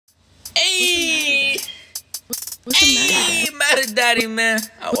at daddy, man.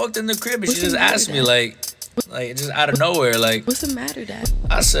 I walked in the crib and she just asked me, like just out of nowhere, like, what's the matter, Dad?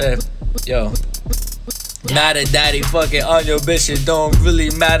 I said, yo, mad at daddy, fucking on your bitch, it don't really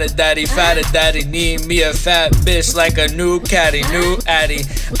matter, daddy. Fat at daddy, need me a fat bitch like a new caddy, new addy.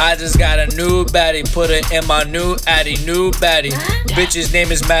 I just got a new baddie, put her in my new addy, new baddie. Bitch's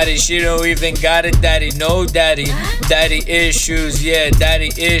name is Maddie, she don't even got a daddy, no daddy. Daddy issues, yeah, daddy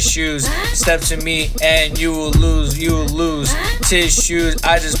issues. Step to me and you will lose, you will lose. Tissues,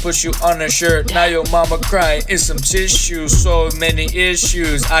 I just put you on a shirt, now your mama crying, it's some tissues. So many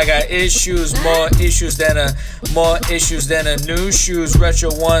issues, I got issues, more issues than a new shoes.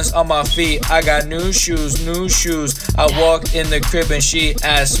 Retro ones on my feet, I got new shoes, new shoes. I walked in the crib and she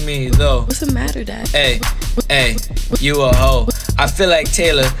asked me though, what's the matter, Dad? Hey, you a hoe. I feel like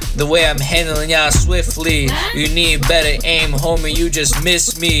Taylor, the way I'm handling y'all swiftly. You need better aim, homie, you just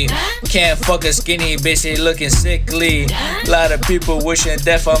miss me. Can't fuck a skinny bitch, they looking sickly. Lot of people wishing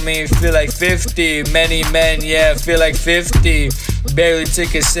death on me, feel like 50. Many men, yeah, feel like 50. Barely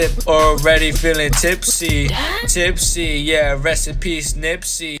took a sip, already feeling tipsy. Tipsy, yeah, rest in peace,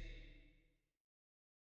 Nipsey.